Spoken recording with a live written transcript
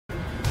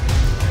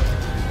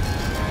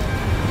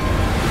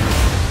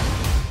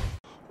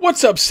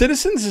What's up,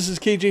 citizens? This is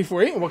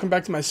KJ48, and welcome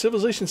back to my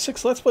Civilization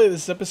 6 Let's Play.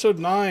 This is episode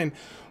 9,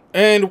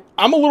 and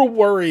I'm a little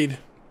worried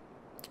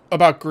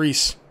about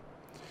Greece.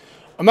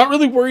 I'm not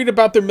really worried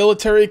about their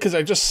military, because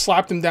I just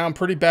slapped them down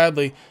pretty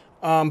badly.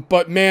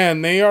 But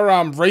man, they are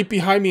right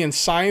behind me in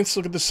science.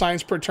 Look at the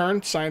science per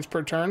turn. Science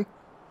per turn.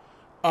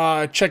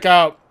 Check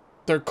out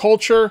their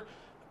culture.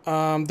 They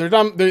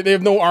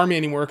have no army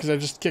anymore, because I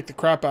just kicked the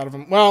crap out of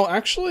them. Well,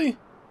 actually...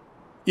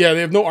 yeah,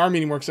 they have no army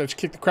anymore because I just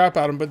kicked the crap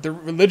out of them, but their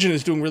religion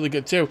is doing really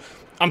good too.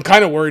 I'm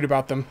kind of worried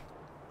about them.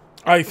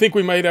 I think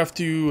we might have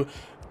to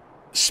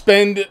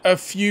spend a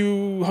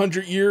few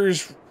hundred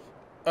years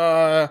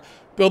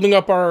building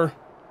up our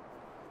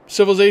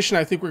civilization.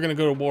 I think we're going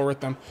to go to war with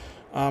them.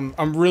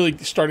 I'm really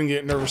starting to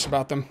get nervous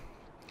about them.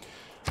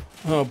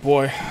 Oh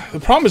boy.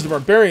 The problem is the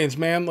barbarians,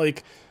 man.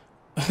 Like,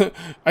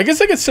 I guess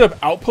I could set up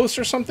outposts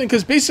or something,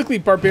 because basically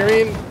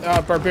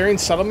barbarian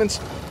settlements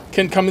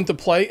can come into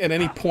play at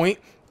any point.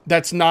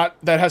 That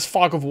has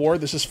fog of war.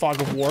 This is fog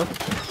of war.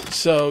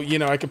 So, you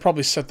know, I could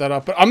probably set that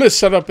up. But I'm going to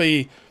set up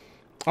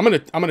I'm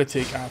going to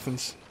take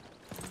Athens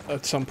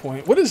at some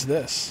point. What is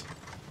this?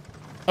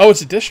 Oh,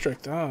 it's a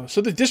district. Oh, so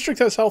the district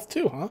has health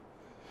too, huh?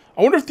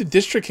 I wonder if the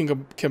district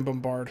can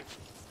bombard.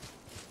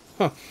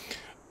 Huh.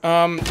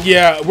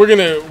 Yeah, we're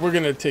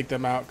going to take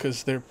them out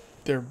cuz they're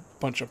a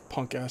bunch of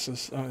punk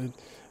asses.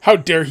 How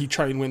dare he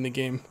try and win the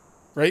game,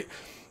 right?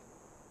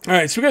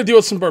 Alright, so we gotta deal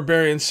with some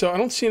barbarians. So I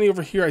don't see any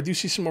over here. I do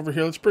see some over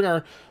here. Let's bring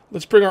our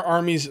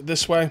armies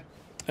this way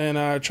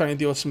and try and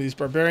deal with some of these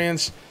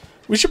barbarians.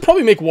 We should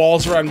probably make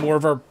walls around more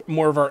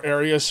of our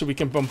areas so we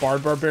can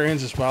bombard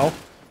barbarians as well.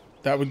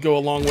 That would go a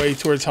long way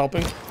towards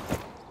helping.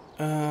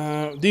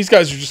 These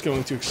guys are just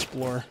going to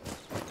explore.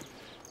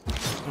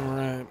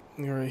 Alright,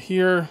 right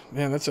here.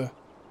 Man, that's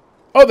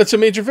a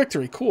major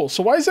victory. Cool.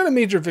 So why is that a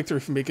major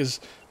victory for me? Because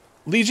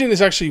Legion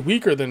is actually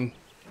weaker than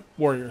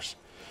Warriors.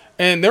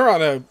 And they're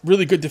on a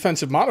really good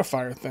defensive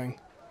modifier thing.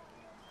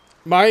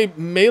 My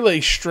melee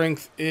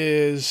strength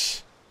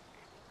is...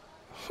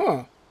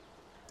 huh.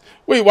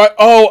 Wait, why?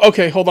 Oh,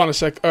 okay, hold on a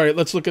sec. Alright,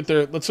 let's look at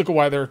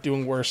why they're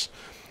doing worse.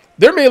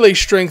 Their melee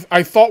strength,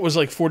 I thought, was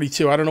like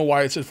 42. I don't know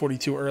why it said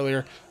 42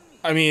 earlier.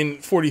 I mean,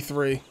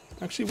 43.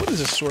 Actually, what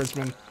is a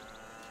swordsman?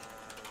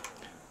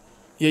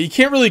 Yeah, you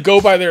can't really go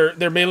by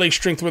their melee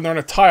strength when they're on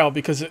a tile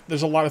because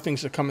there's a lot of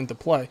things that come into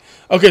play.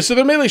 Okay, so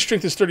their melee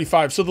strength is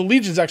 35, so the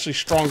Legion's actually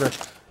stronger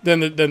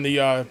than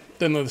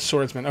the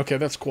swordsman. Okay,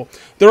 that's cool.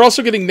 They're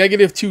also getting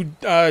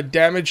 -2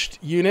 damaged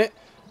unit,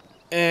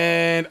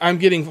 and I'm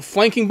getting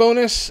flanking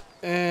bonus,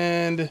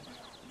 and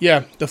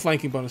yeah, the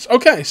flanking bonus.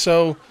 Okay,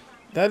 so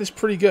that is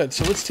pretty good.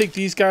 So let's take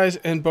these guys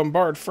and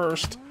bombard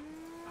first.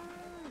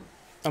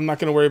 I'm not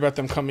going to worry about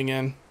them coming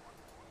in.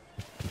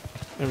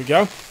 There we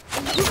go.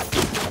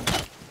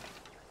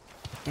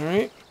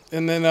 Alright,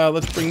 and then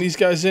let's bring these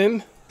guys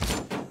in.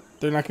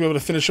 They're not going to be able to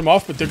finish them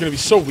off, but they're going to be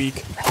so weak.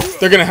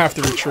 They're going to have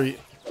to retreat.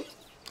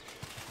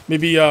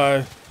 Maybe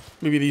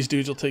these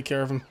dudes will take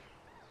care of them.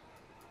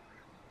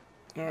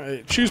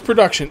 Alright, choose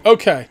production.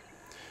 Okay.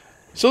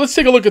 So let's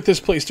take a look at this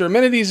place. Their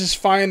amenities is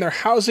fine. Their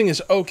housing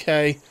is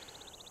okay.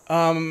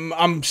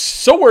 I'm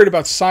so worried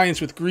about science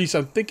with Greece.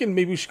 I'm thinking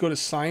maybe we should go to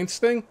science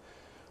thing.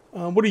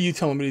 What are you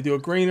telling me to do? A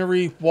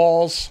granary,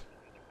 walls,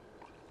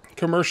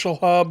 commercial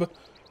hub.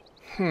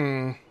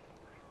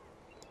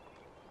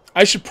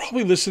 I should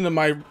probably listen to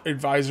my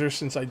advisor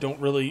since I don't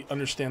really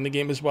understand the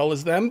game as well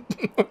as them.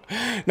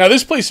 Now,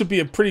 this place would be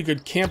a pretty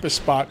good campus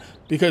spot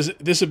because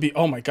this would be...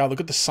 oh my god,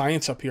 look at the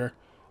science up here.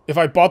 If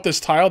I bought this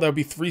tile, that would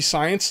be 3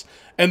 science.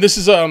 And this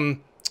is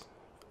a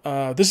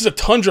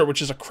tundra,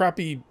 which is a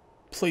crappy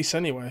place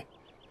anyway.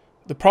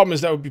 The problem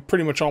is that would be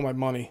pretty much all my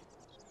money.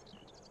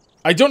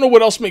 I don't know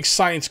what else makes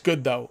science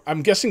good, though.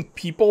 I'm guessing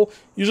people...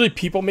 usually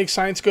people make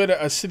science good.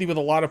 A city with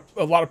a lot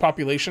of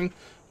population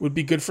would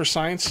be good for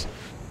science.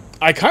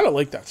 I kind of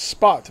like that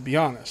spot, to be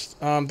honest.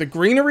 The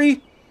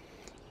greenery...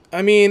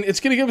 I mean, it's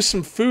going to give us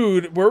some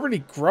food. We're already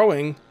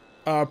growing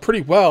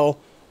pretty well.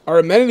 Our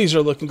amenities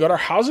are looking good. Our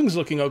housing's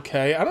looking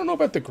okay. I don't know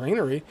about the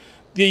greenery.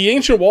 The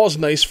ancient wall is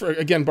nice for,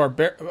 again,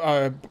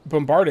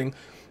 bombarding.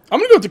 I'm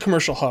going to go with the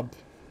commercial hub.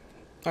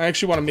 I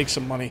actually want to make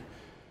some money.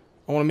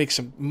 I want to make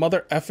some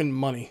mother effing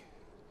money.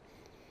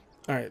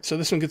 Alright, so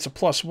this one gets a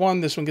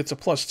 +1, this one gets a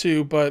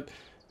 +2, but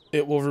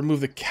it will remove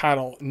the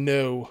cattle.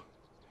 No.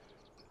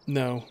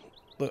 No.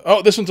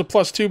 Oh, this one's a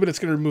 +2, but it's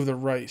going to remove the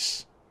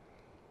rice.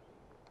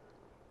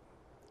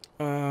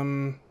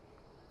 Are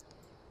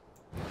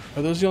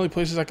those the only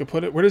places I could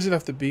put it? Where does it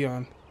have to be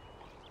on?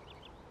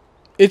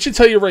 It should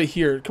tell you right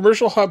here.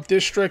 Commercial hub,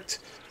 district,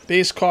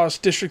 base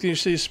cost, district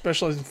industry,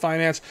 specialized in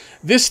finance.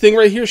 This thing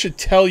right here should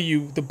tell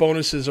you the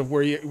bonuses of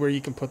where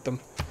you can put them.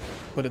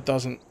 But it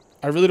doesn't.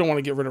 I really don't want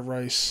to get rid of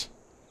rice.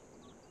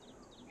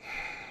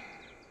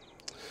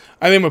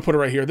 I think I'm going to put it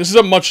right here. This is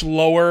a much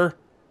lower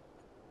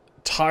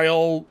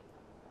tile...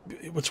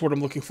 what's the word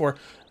I'm looking for?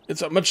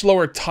 It's a much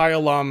lower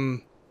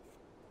tile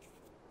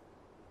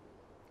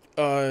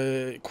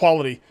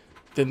quality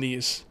than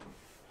these.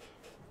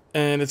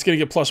 And it's going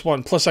to get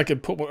 +1. Plus I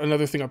could put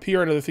another thing up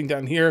here, another thing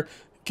down here.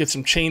 Get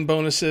some chain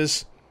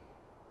bonuses.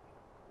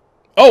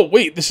 Oh,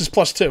 wait, this is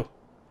 +2.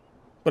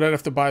 But I'd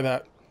have to buy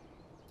that.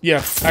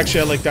 Yeah,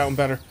 actually, I like that one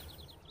better.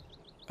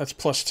 That's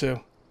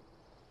 +2.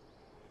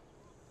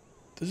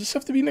 Does this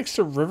have to be next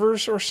to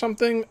rivers or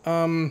something?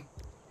 Yeah,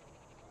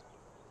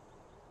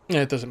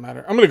 it doesn't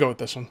matter. I'm going to go with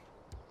this one.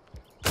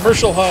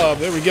 Commercial hub.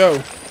 There we go.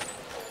 All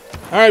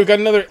right, we got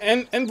another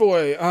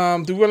envoy.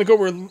 Do we want to go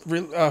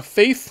with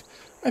faith?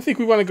 I think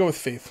we want to go with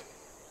faith.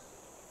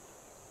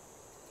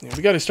 Yeah,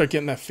 we got to start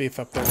getting that faith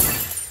up there.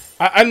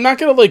 I'm not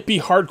going to, like, be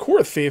hardcore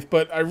with faith,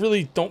 but I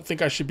really don't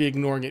think I should be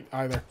ignoring it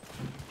either.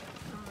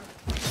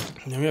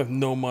 Yeah, we have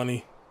no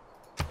money.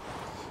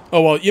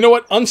 Oh, well, you know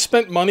what?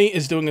 Unspent money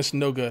is doing us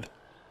no good.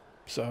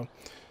 So,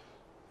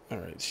 all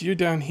right. So you're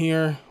down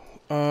here.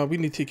 We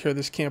need to take care of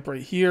this camp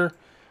right here.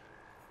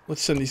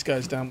 Let's send these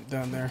guys down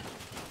there.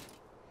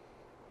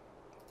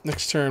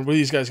 Next turn, what are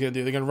these guys going to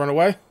do? They're going to run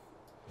away?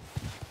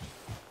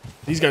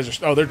 These guys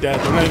are... Oh, they're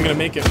dead. They're not even going to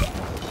make it.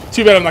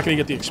 Too bad I'm not going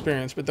to get the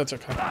experience, but that's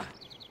okay.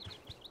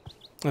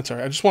 That's all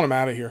right. I just want them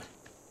out of here.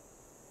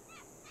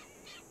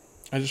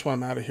 I just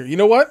want them out of here. You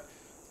know what?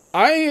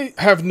 I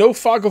have no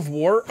fog of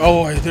war.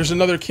 Oh, there's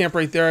another camp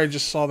right there. I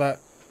just saw that.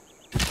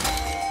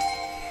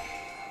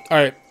 All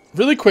right.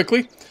 Really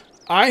quickly,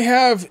 I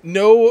have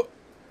no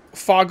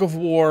fog of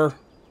war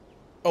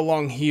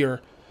along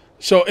here.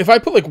 So if I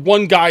put like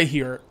one guy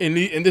here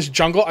in this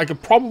jungle, I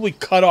could probably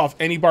cut off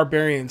any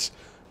barbarians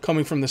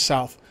coming from the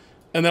south.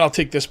 And then I'll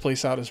take this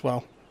place out as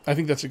well. I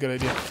think that's a good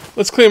idea.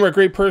 Let's claim our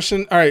great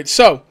person. All right,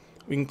 so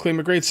we can claim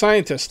a great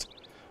scientist.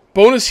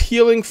 Bonus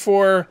healing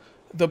for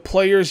the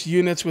player's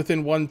units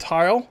within one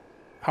tile.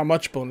 How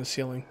much bonus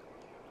healing?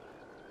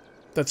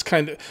 That's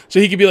kind of...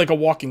 So he could be like a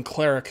walking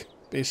cleric,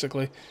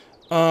 basically.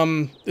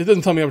 It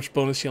doesn't tell me how much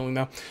bonus healing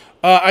now.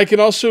 I can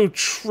also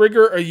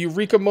trigger a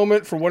Eureka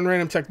moment for one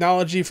random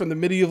technology from the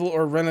medieval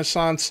or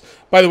Renaissance.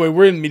 By the way,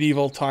 we're in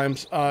medieval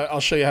times.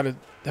 I'll show you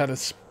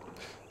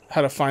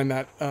how to find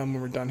that when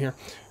we're done here.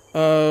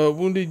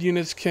 Wounded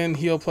units can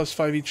heal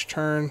 +5 each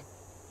turn.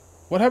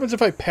 What happens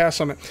if I pass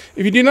on it?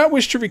 If you do not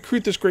wish to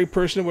recruit this great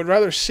person and would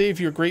rather save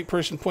your great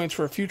person points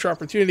for a future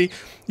opportunity,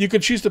 you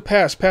could choose to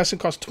pass. Passing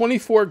costs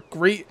 24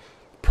 great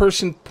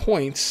person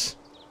points.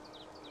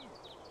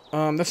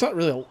 That's not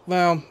really...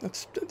 Well,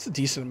 that's a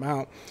decent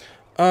amount.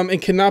 And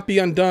cannot be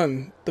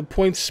undone. The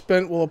points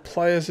spent will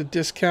apply as a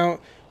discount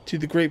to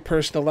the great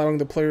person, allowing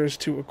the players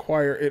to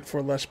acquire it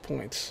for less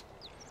points.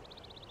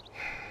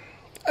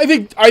 I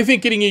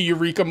think getting a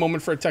Eureka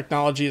moment for a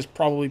technology is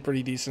probably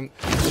pretty decent.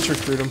 Let's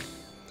recruit him.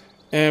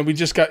 And we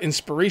just got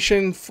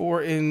inspiration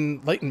for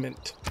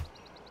enlightenment.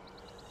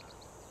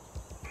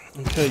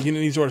 Okay,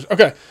 unit needs orders.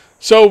 Okay,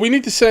 so we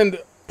need to send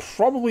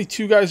probably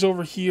 2 guys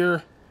over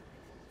here.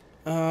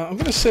 I'm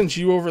going to send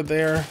you over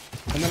there.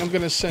 And then I'm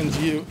going to send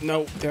you...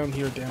 No, down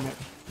here, damn it.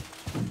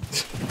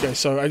 Okay,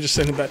 so I just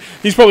sent him back.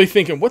 He's probably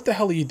thinking, what the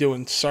hell are you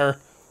doing, sir?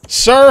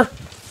 Sir!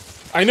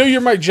 I know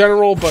you're my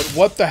general, but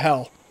what the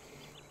hell?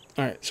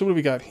 Alright, so what do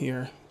we got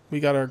here?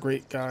 We got our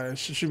great guys.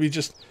 Should we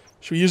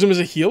use him as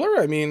a healer?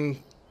 I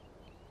mean...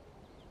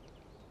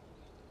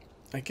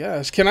 I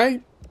guess. Can I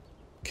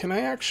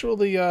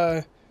actually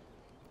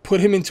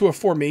put him into a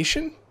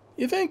formation,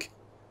 you think?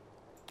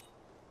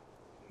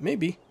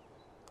 Maybe.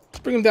 Let's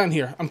bring him down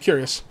here. I'm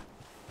curious.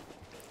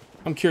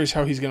 I'm curious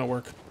how he's going to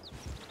work.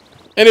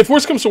 And if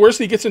worse comes to worse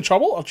and he gets in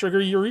trouble, I'll trigger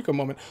a Eureka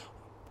moment.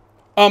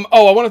 Oh,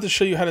 I wanted to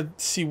show you how to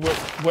see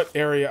what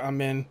area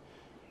I'm in.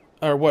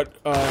 Or what,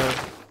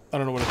 I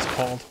don't know what it's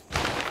called.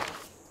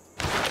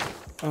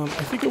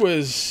 I think it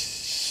was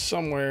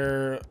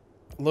somewhere...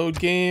 Load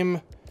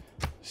game...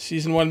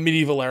 Season 1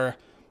 medieval era.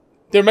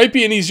 There might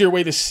be an easier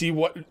way to see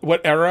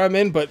what era I'm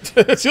in, but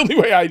that's the only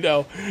way I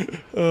know.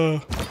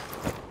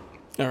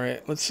 All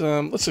right,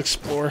 let's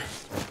explore.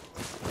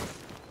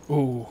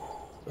 Ooh,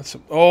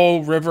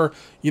 river.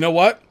 You know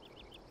what?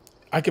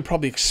 I could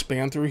probably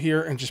expand through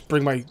here and just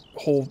bring my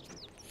whole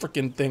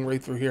freaking thing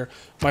right through here.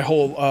 My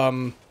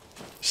whole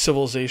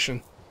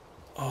civilization.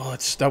 Oh,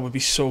 that would be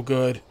so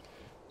good.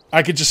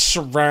 I could just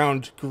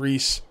surround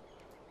Greece.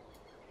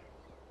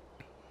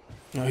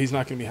 No, he's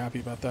not going to be happy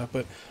about that,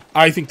 but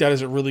I think that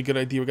is a really good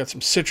idea. We got some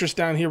citrus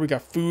down here. We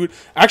got food.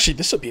 Actually,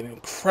 this would be an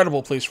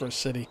incredible place for a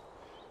city.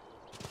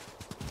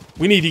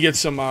 We need to get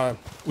some.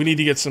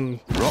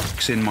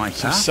 Rocks in my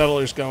path.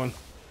 Settlers going.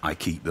 I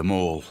keep them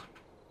all.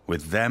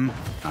 With them,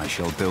 I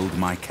shall build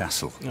my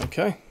castle.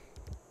 Okay.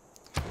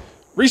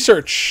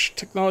 Research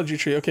technology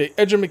tree. Okay,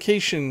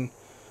 edumacation.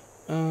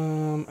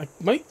 I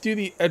might do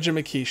the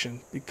edumacation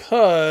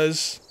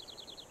because.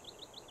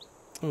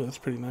 Oh, that's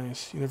pretty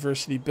nice.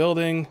 University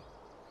building.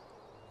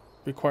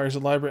 Requires a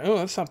library. Oh,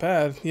 that's not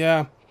bad.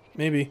 Yeah,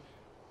 maybe.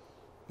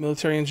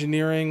 Military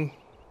engineering.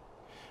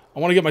 I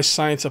want to get my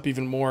science up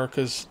even more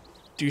because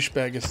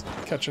douchebag is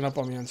catching up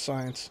on me on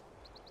science.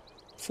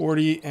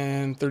 40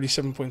 and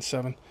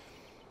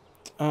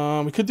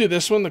 37.7. We could do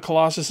this one, the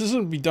Colossus. This is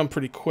going to be done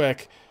pretty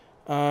quick.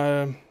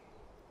 +1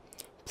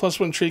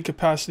 trade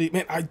capacity.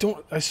 Man,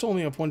 I still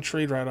only have 1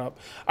 trade route up.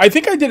 I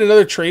think I did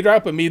another trade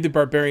route, but maybe the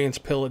Barbarians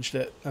pillaged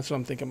it. That's what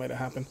I'm thinking might have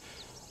happened.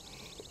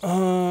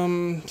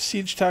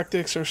 Siege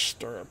tactics or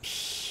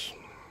stirrups.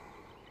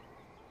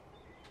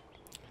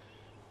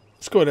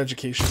 go with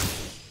education.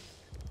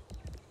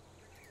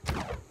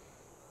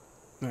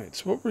 Alright,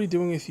 so what were we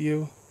doing with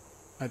you?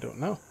 I don't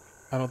know.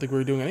 I don't think we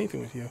were doing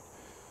anything with you.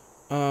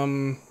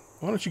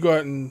 Why don't you go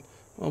out and...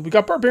 Well, we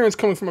got barbarians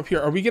coming from up here.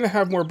 Are we going to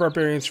have more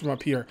barbarians from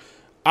up here?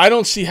 I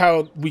don't see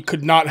how we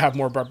could not have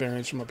more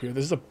barbarians from up here.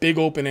 This is a big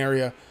open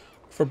area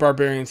for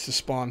barbarians to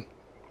spawn.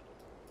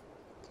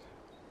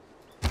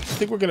 I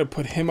think we're going to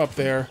put him up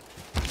there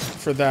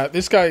for that.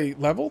 This guy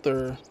leveled,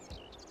 or...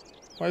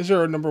 Why is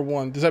there a number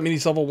 1? Does that mean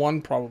he's level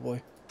 1?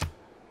 Probably.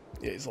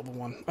 Yeah, he's level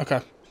 1.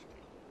 Okay.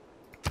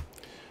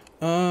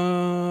 What do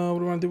I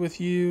want to do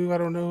with you? I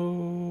don't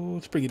know.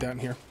 Let's bring you down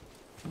here.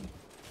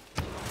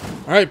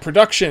 Alright,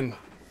 production.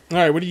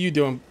 Alright, what are you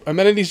doing?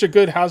 Amenities are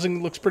good.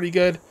 Housing looks pretty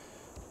good.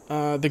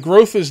 The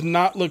growth is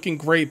not looking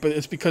great, but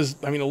it's because,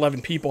 I mean,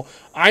 11 people.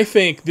 I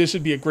think this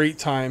would be a great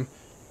time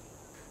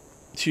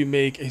to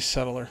make a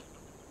settler.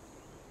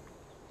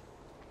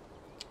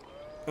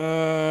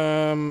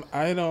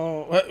 I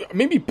don't...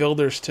 Maybe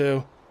builders,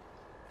 too.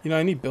 You know,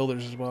 I need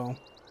builders as well.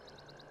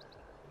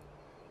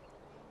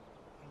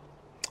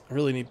 I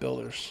really need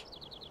builders.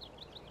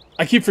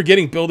 I keep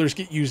forgetting builders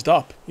get used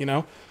up, you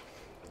know?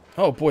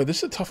 Oh, boy, this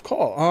is a tough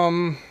call.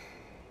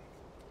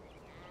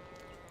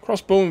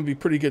 Crossbowman would be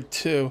pretty good,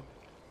 too.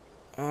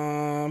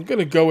 I'm going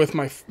to go with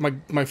my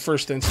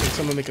first instinct.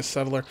 I'm going to make a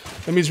settler.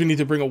 That means we need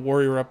to bring a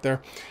warrior up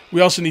there.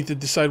 We also need to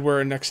decide where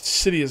our next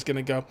city is going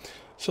to go.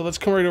 So let's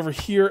come right over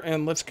here,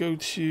 and let's go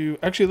to...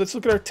 Actually, let's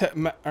look at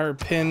our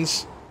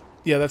pins.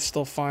 Yeah, that's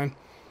still fine.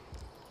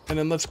 And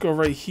then let's go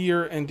right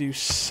here and do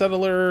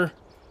settler...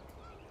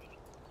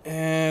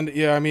 And,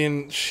 yeah, I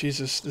mean,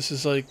 Jesus, this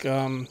is like,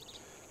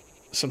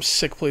 some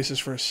sick places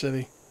for a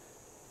city.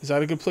 Is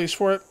that a good place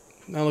for it?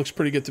 That looks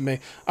pretty good to me.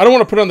 I don't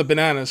want to put on the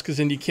bananas, because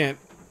then you can't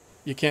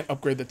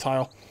upgrade the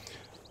tile.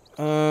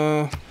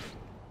 Oh,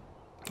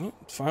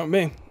 it's fine with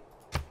me.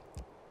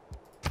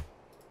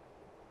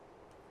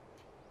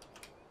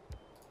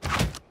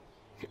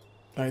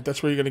 Alright,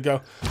 that's where you're going to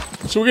go.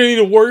 So we're going to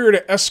need a warrior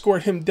to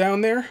escort him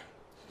down there.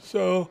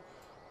 So,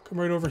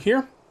 come right over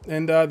here.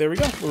 And, there we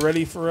go. We're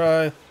ready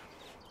for,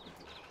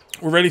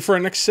 We're ready for our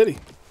next city.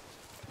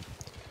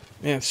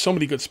 Man, so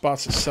many good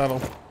spots to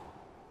settle.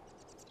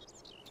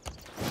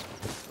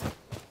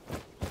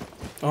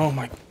 Oh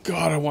my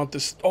god, I want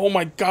this. Oh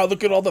my god,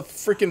 look at all the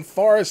freaking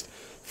forest.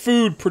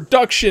 Food,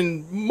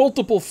 production,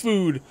 multiple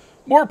food,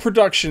 more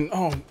production.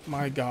 Oh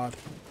my god.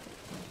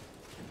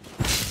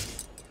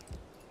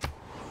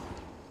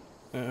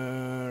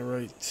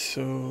 Right,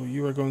 so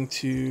you are going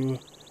to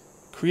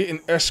create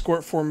an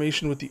escort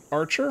formation with the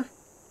archer?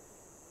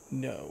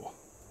 No.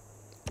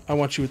 I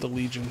want you with the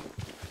Legion.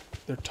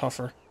 They're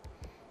tougher.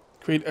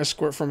 Create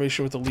escort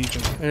formation with the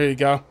Legion. There you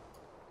go.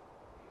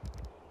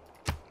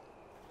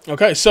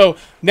 Okay, so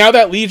now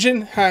that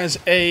Legion has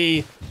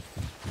a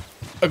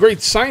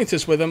great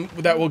scientist with him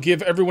that will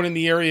give everyone in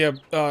the area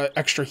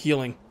extra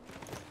healing.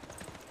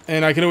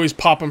 And I can always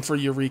pop them for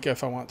Eureka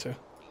if I want to.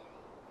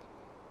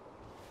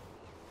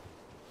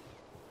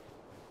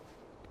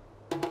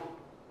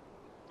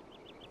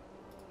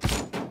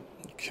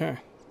 Okay.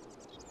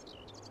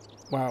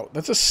 Wow,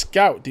 that's a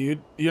scout,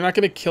 dude. You're not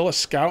going to kill a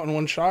scout in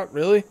one shot?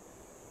 Really?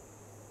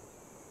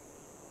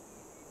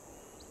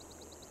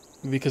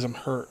 Maybe because I'm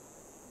hurt.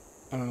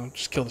 I don't know.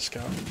 Just kill the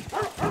scout.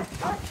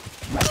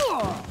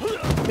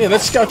 Man,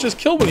 that scout just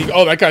killed me.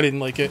 Oh, that guy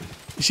didn't like it.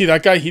 You see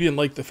that guy? He didn't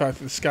like the fact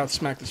that the scout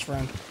smacked his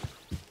friend.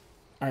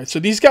 Alright, so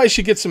these guys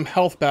should get some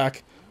health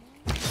back.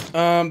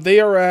 They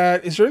are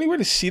at... Is there any way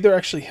to see their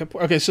actually hit...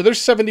 Okay, so they're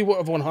 70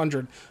 of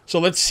 100. So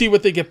let's see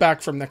what they get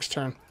back from next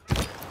turn.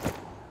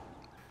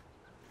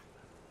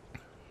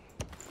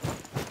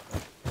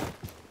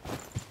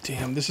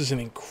 Damn, this is an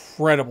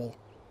incredible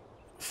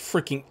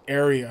freaking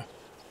area.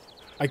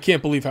 I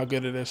can't believe how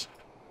good it is.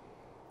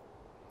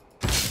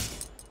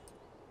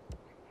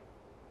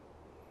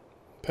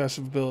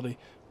 Passive ability.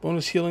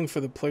 Bonus healing for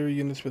the player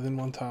units within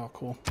one tile.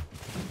 Cool.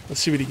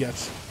 Let's see what he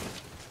gets.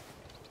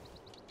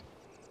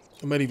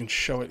 I might even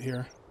show it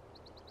here.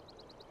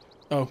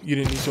 Oh, you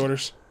didn't need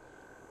orders.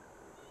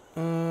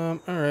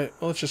 Alright.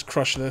 Well, let's just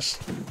crush this.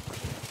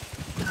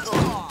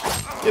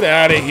 Get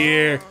out of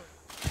here.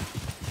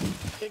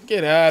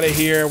 Get out of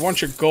here. I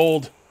want your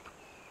gold.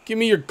 Give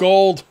me your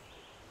gold.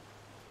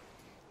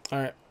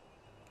 Alright.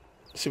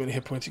 Let's see how many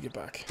hit points you get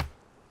back.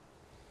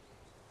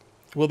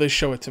 Will they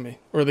show it to me?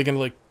 Or are they going to,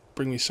 like,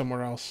 bring me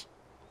somewhere else?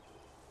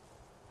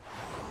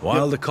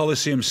 While the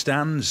Colosseum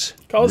stands,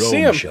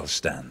 Colosseum. Rome shall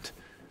stand.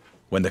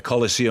 When the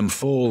Colosseum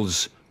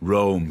falls,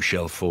 Rome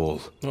shall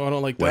fall. No, I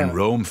don't like that. When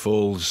Rome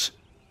falls,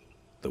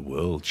 the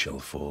world shall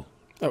fall.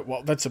 Oh,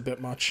 well, that's a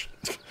bit much.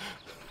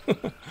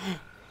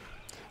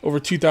 Over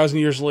 2,000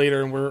 years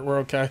later, and we're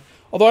okay.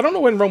 Although I don't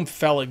know when Rome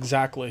fell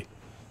exactly,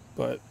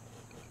 but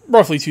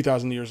roughly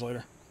 2,000 years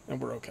later,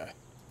 and we're okay.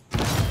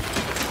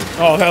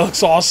 Oh, that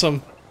looks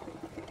awesome.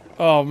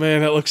 Oh, man,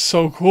 that looks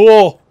so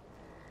cool.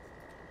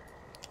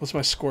 What's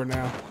my score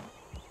now?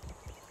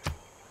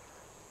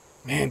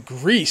 Man,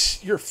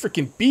 Greece. You're a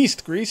freaking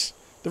beast, Greece.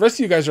 The rest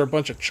of you guys are a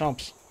bunch of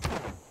chumps.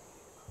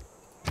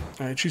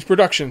 Alright, choose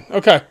production.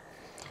 Okay.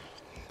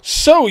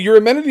 So, your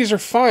amenities are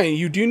fine.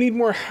 You do need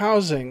more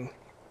housing.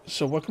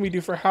 So, what can we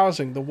do for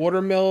housing? The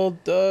watermill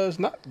does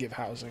not give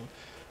housing.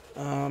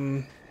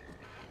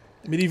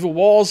 Medieval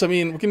walls, I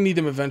mean, we're going to need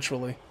them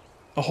eventually.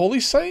 A holy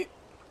site?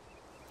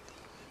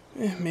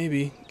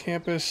 Maybe.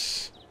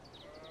 Campus.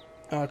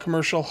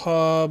 Commercial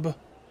hub.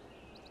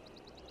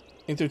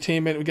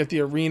 Entertainment. We got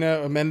the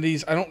arena.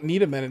 Amenities. I don't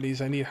need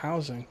amenities. I need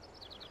housing.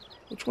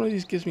 Which one of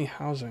these gives me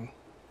housing?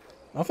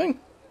 Nothing?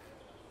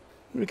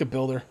 Make a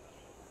builder.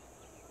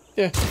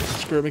 Yeah,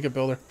 screw it. Make a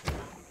builder.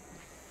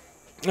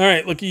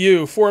 Alright, look at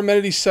you. 4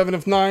 amenities, 7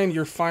 of 9.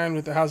 You're fine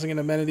with the housing and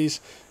amenities.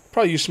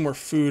 Probably use some more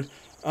food.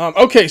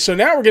 Okay, so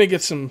now we're going to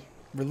get some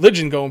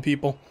religion going,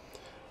 people.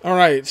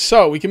 Alright,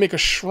 so we can make a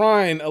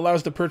shrine.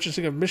 Allows the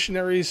purchasing of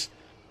missionaries.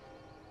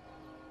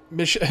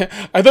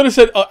 I thought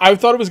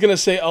it was going to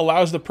say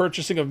allows the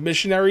purchasing of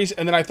missionaries,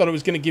 and then I thought it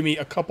was going to give me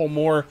a couple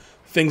more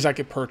things I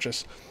could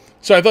purchase.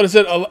 So I thought it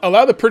said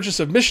allow the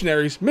purchase of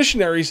missionaries,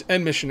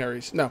 and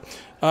missionaries. No,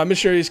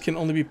 missionaries can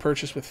only be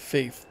purchased with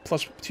faith.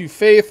 Plus 2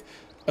 faith,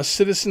 a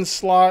citizen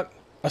slot.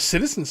 A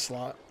citizen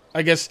slot?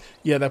 I guess,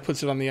 yeah, that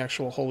puts it on the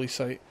actual holy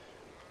site.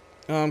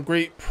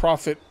 Great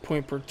profit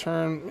point per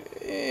turn.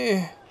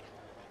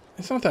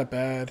 It's not that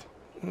bad.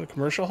 A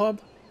commercial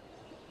hub?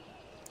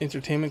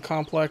 Entertainment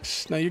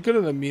complex. No, you're good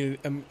at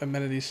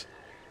amenities.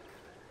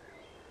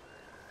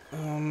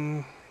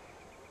 You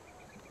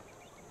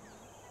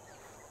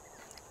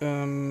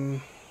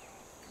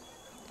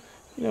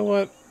know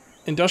what?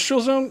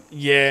 Industrial zone?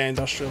 Yeah,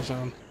 industrial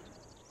zone.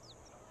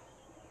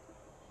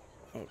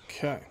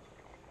 Okay.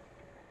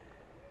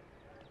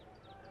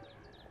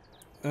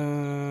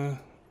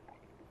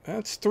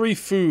 That's 3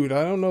 food.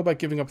 I don't know about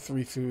giving up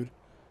 3 food.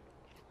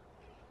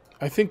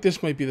 I think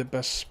this might be the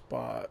best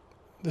spot.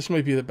 This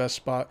might be the best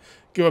spot.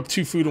 Give up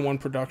 2 food and 1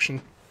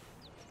 production.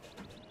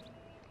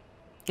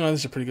 Oh, this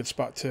is a pretty good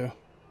spot, too.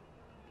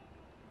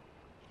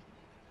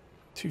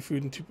 2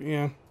 food and 2...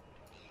 Yeah.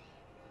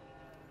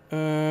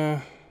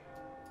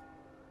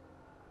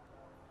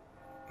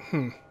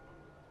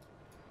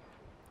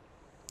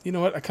 You know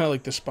what? I kind of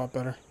like this spot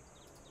better.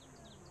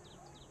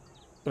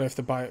 But I have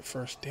to buy it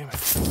first. Damn it.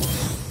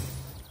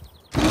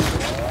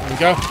 There we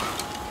go.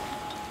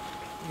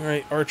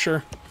 Alright,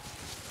 Archer.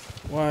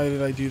 Why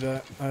did I do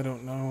that? I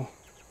don't know.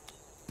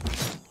 Did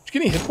you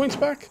get any hit points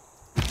back?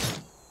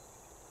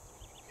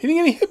 He didn't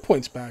get any hit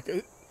points back.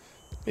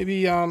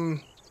 Maybe,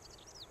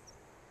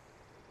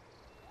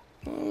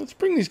 let's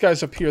bring these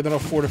guys up here, then I'll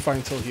fortify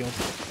until healed.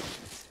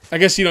 I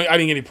guess, you know, I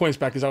didn't get any points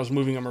back because I was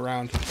moving them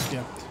around.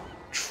 Yeah,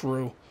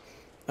 true.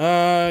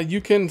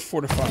 You can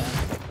fortify.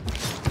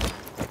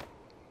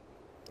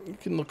 You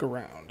can look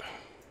around.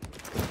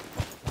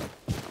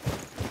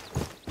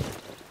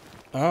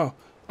 Oh,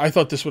 I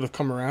thought this would have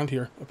come around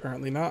here.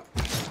 Apparently not.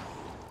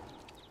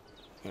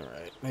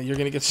 Alright, now you're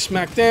gonna get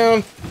smacked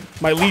down.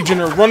 My legion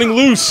are running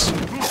loose!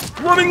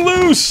 Running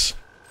loose!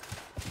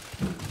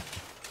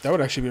 That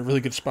would actually be a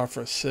really good spot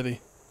for a city.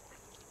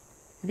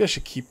 Maybe I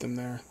should keep them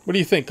there. What do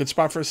you think? Good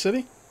spot for a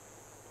city?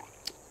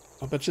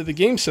 I'll bet you the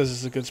game says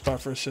it's a good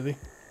spot for a city.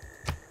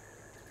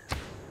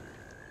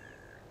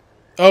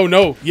 Oh,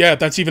 no. Yeah,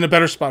 that's even a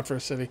better spot for a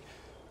city.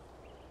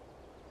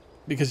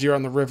 Because you're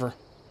on the river.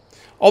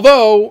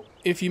 Although,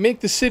 if you make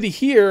the city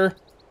here,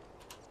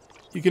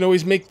 you can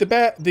always make the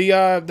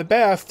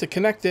bath to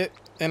connect it.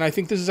 And I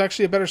think this is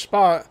actually a better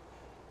spot.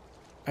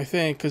 I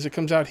think, because it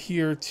comes out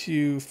here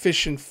to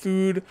fish and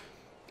food.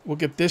 We'll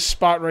get this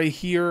spot right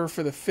here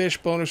for the fish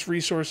bonus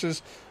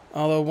resources.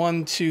 Although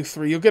 1, 2,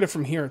 3, you'll get it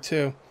from here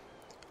too.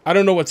 I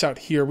don't know what's out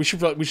here. We should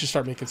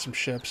start making some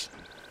ships.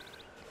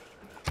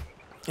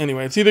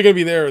 Anyway, it's either gonna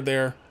be there or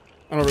there.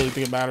 I don't really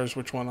think it matters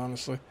which one,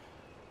 honestly.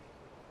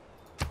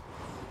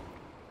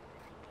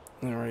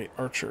 All right,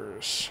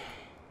 archers.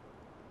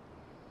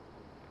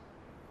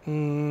 I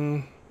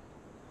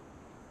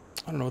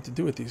don't know what to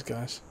do with these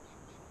guys.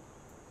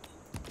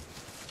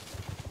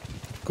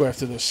 Go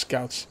after those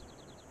scouts.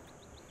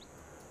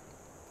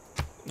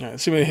 Alright,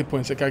 let's see how many hit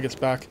points that guy gets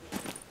back.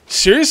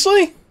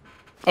 Seriously?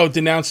 Oh,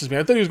 denounces me.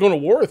 I thought he was going to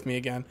war with me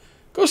again.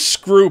 Go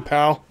screw,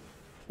 pal.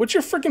 What's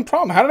your freaking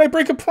problem? How did I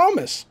break a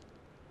promise?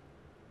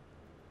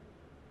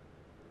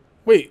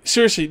 Wait,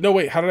 seriously. No,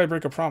 wait. How did I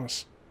break a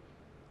promise?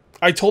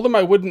 I told him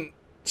I wouldn't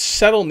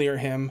settle near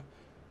him.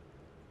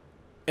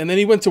 And then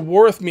he went to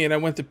war with me and I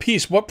went to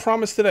peace. What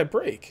promise did I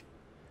break?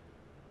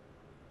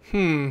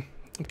 I'm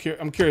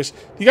curious. Do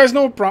you guys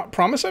know what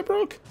promise I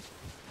broke?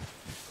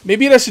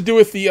 Maybe it has to do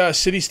with the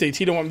city-states.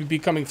 He don't want me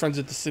becoming friends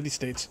with the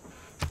city-states.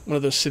 One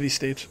of those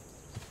city-states.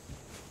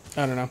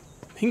 I don't know.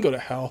 He can go to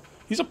hell.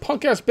 He's a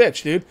punk-ass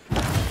bitch, dude.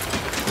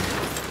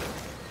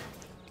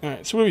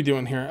 Alright, so what are we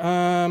doing here?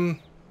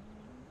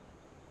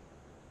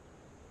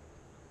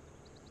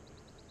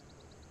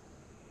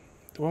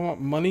 Do I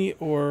want money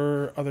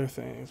or other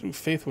things? Ooh,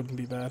 faith wouldn't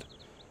be bad.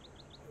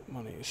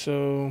 Money.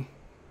 So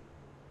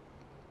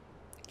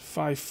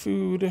 5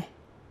 food.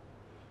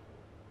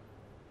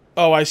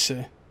 Oh, I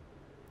see.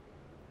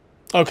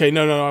 Okay,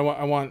 no.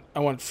 I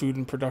want food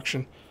and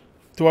production.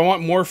 Do I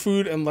want more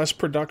food and less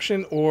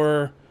production,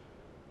 or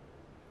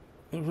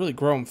It'll really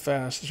grow them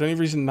fast. Is there any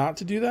reason not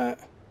to do that?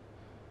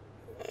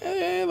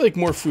 Like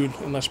more food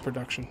and less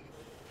production.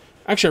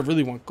 Actually, I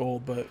really want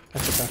gold, but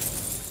that's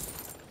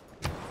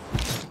okay.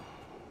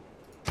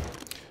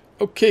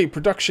 Okay,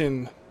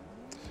 production.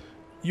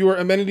 Your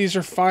amenities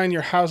are fine.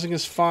 Your housing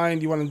is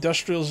fine. You want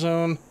industrial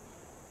zone?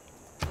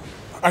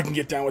 I can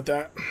get down with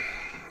that.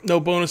 No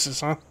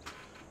bonuses, huh?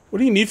 What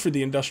do you need for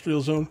the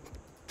industrial zone?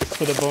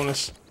 For the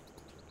bonus?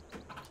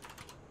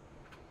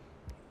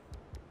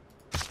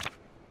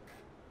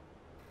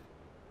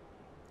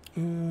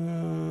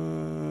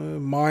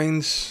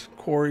 Mines,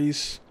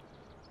 quarries.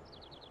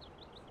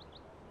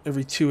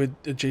 Every 2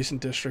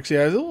 adjacent districts.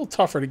 Yeah, it's a little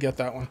tougher to get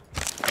that one.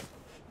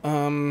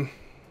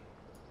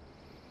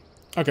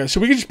 Okay, so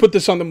we can just put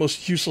this on the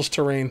most useless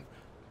terrain,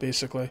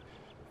 basically.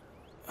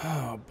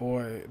 Oh,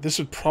 boy. This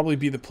would probably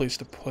be the place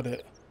to put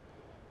it.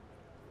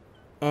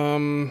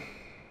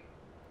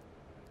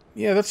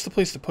 Yeah, that's the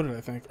place to put it,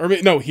 I think. Or,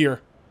 no, here.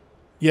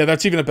 Yeah,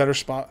 that's even a better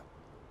spot.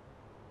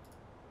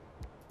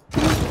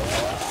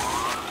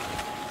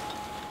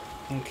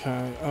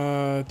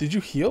 Okay, did you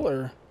heal,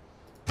 or?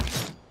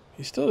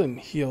 He still didn't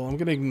heal. I'm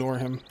gonna ignore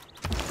him.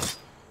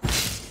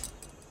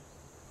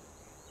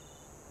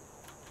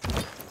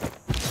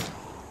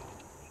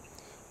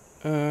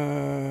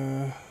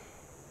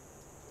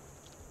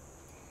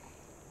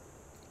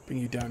 Bring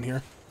you down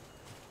here.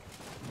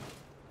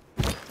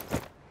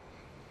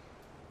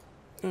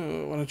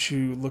 Why don't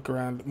you look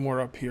around more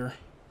up here?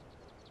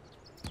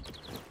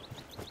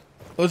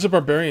 Oh, it's a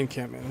barbarian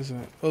encampment, isn't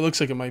it? Well, it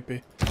looks like it might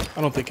be.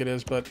 I don't think it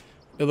is, but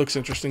it looks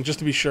interesting. Just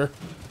to be sure,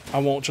 I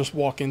won't just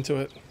walk into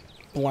it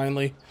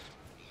blindly.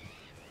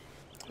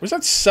 Where's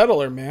that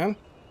settler, man?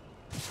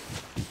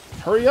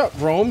 Hurry up,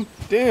 Rome.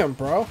 Damn,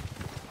 bro. What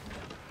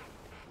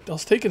the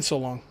hell's taking so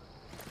long?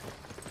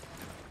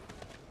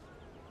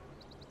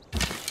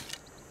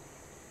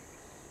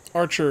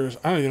 Archers.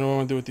 I don't even know what I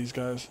want to do with these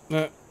guys.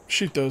 Nah,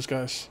 shoot those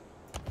guys.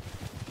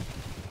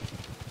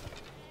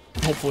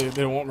 Hopefully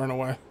they won't run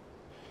away.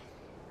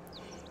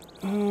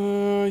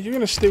 You're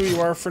gonna stay where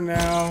you are for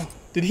now.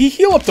 Did he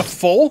heal up to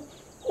full?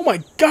 Oh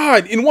my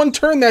god! In one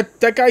turn,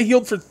 that guy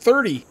healed for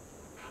 30.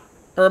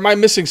 Or am I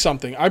missing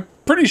something? I'm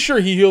pretty sure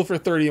he healed for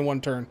 30 in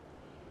one turn.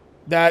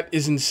 That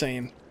is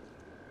insane.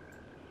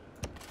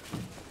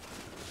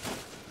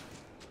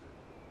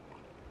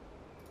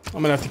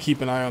 I'm gonna have to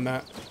keep an eye on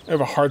that. I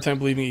have a hard time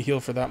believing he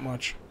healed for that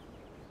much.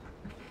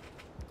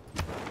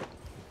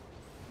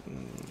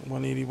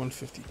 180,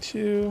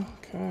 152.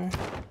 Okay.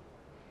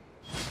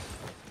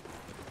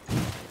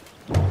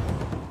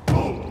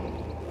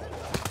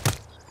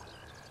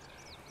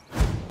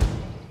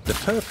 The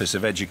purpose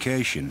of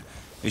education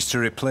is to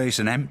replace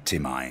an empty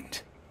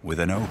mind with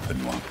an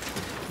open one.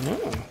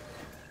 Oh.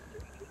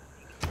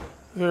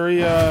 Very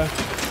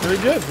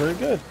good, very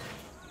good.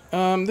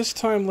 This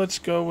time let's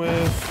go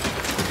with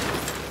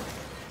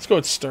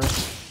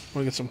stirrups. I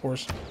want to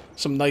get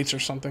some knights or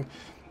something.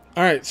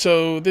 Alright,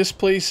 so this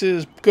place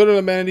is good on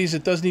amenities.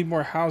 It does need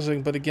more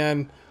housing, but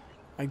again,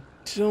 I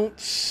don't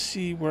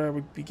see where I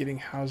would be getting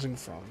housing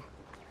from.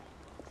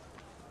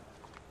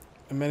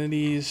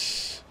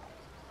 Amenities,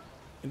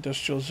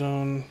 industrial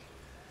zone.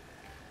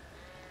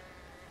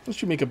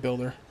 Let's you make a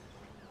builder.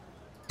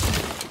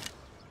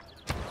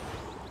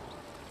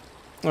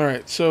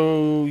 Alright,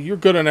 so you're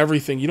good on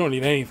everything. You don't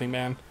need anything,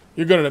 man.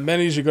 You're good on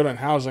amenities, you're good on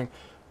housing.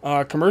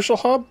 Commercial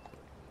hub?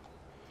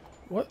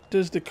 What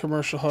does the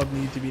commercial hub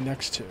need to be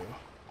next to?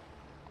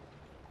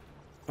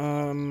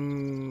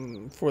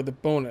 For the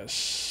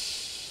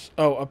bonus.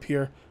 Oh, up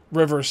here.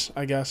 Rivers,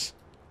 I guess.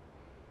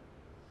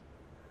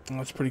 Oh,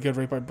 that's pretty good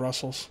right by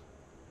Brussels.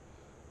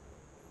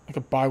 I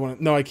could buy one.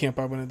 No, I can't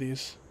buy one of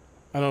these.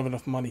 I don't have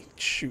enough money.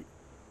 Shoot.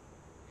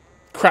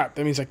 Crap,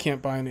 that means I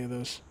can't buy any of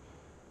those.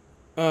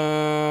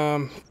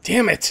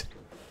 Damn it!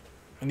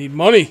 I need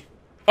money.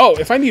 Oh,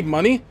 if I need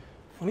money,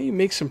 why don't you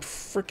make some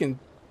freaking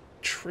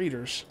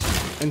traders?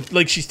 And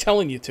like she's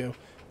telling you to.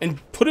 And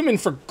put them in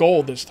for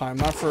gold this time,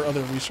 not for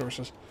other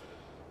resources.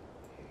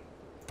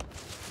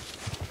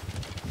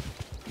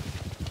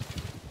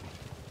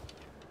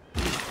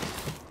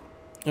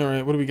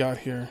 Alright, what do we got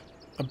here?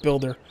 A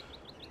builder.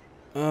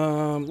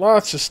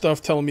 Lots of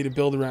stuff telling me to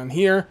build around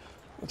here.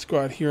 Let's go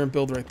out here and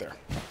build right there.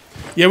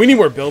 Yeah, we need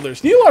more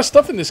builders. Need a lot of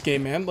stuff in this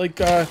game, man. Like,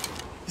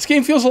 this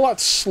game feels a lot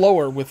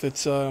slower with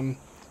its,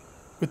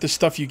 with the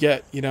stuff you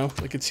get, you know?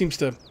 Like, it seems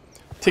to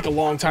take a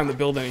long time to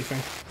build anything.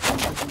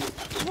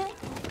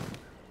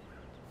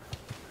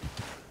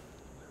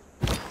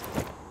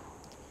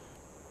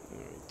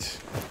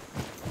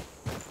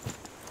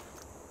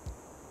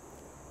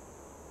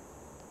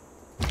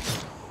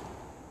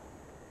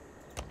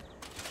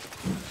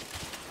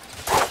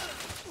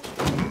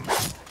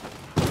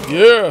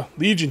 Yeah,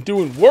 Legion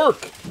doing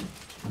work.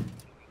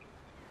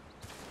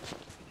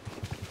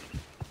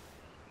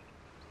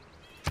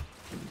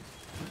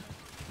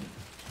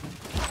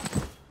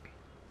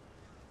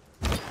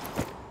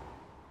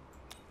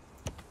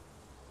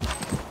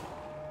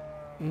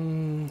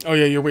 Oh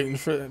yeah, you're waiting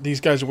for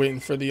these guys are waiting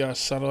for the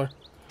settler.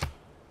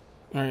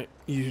 All right,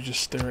 you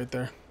just stay right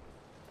there.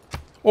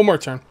 One more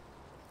turn.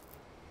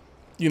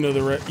 You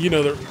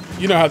know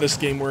you know how this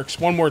game works.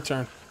 One more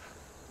turn.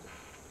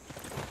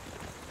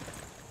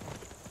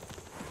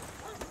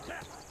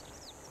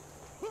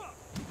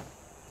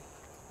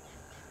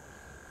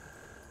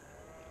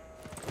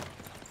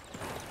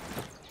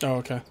 Oh,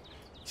 okay.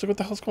 So what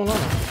the hell's going on?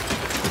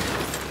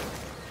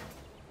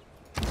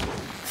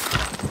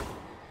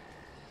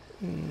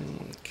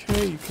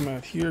 Okay, you come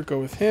out here, go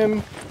with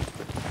him.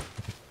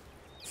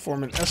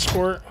 Form an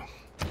escort.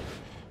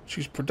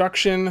 Choose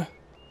production.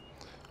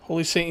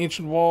 Holy Saint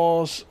Ancient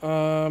Walls.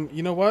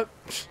 You know what?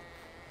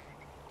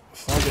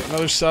 Fuck it.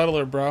 Another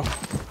settler, bro.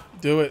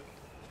 Do it.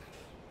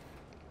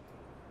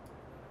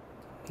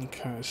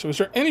 Okay, so is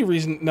there any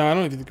reason... No, I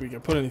don't even think we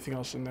can put anything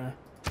else in there.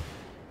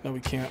 No, we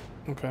can't.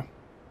 Okay.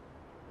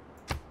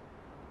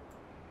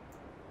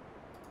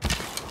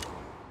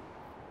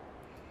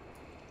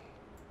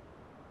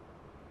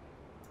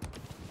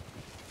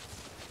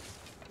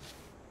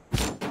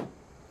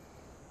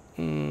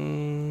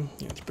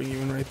 Yeah, let's bring you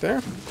in right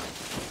there.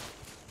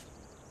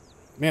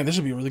 Man, this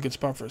would be a really good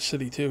spot for a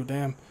city, too.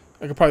 Damn.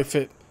 I could probably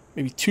fit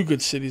maybe 2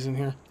 good cities in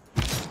here.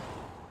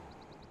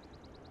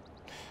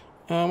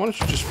 Why don't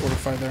you just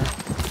fortify there?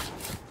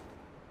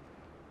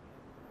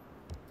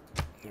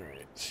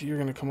 Alright, so you're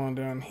going to come on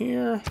down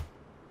here.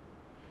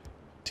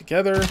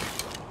 Together.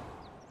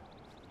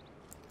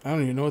 I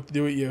don't even know what to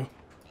do with you.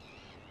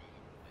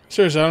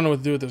 Seriously, I don't know what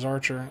to do with this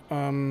archer.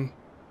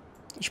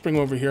 Let's bring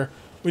him over here.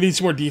 We need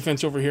some more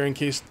defense over here in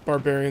case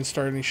barbarians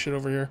start any shit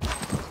over here.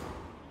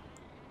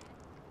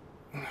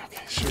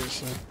 Okay,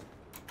 seriously.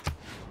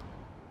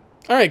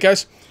 Alright,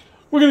 guys.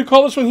 We're going to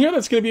call this one here.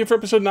 That's going to be it for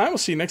episode 9. We'll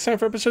see you next time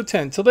for episode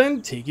 10. Till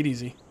then, take it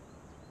easy.